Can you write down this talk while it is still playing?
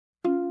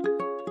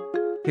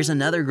Here's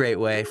another great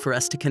way for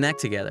us to connect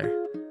together.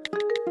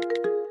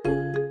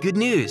 Good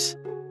news!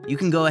 You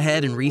can go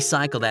ahead and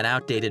recycle that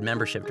outdated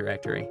membership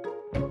directory.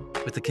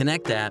 With the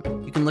Connect app,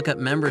 you can look up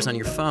members on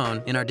your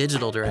phone in our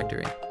digital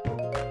directory.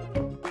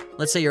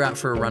 Let's say you're out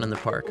for a run in the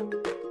park.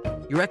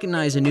 You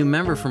recognize a new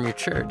member from your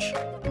church.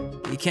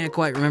 You can't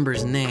quite remember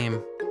his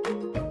name.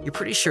 You're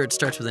pretty sure it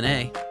starts with an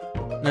A.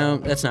 No,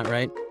 that's not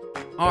right.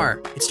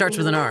 R. It starts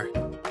with an R.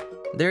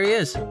 There he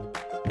is.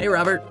 Hey,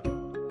 Robert.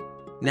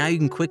 Now you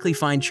can quickly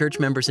find church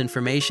members'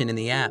 information in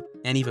the app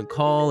and even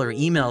call or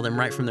email them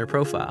right from their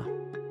profile,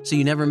 so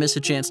you never miss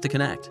a chance to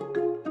connect.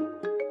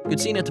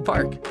 Good seeing you at the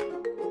park.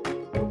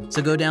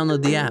 So go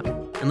download the app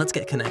and let's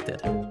get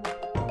connected.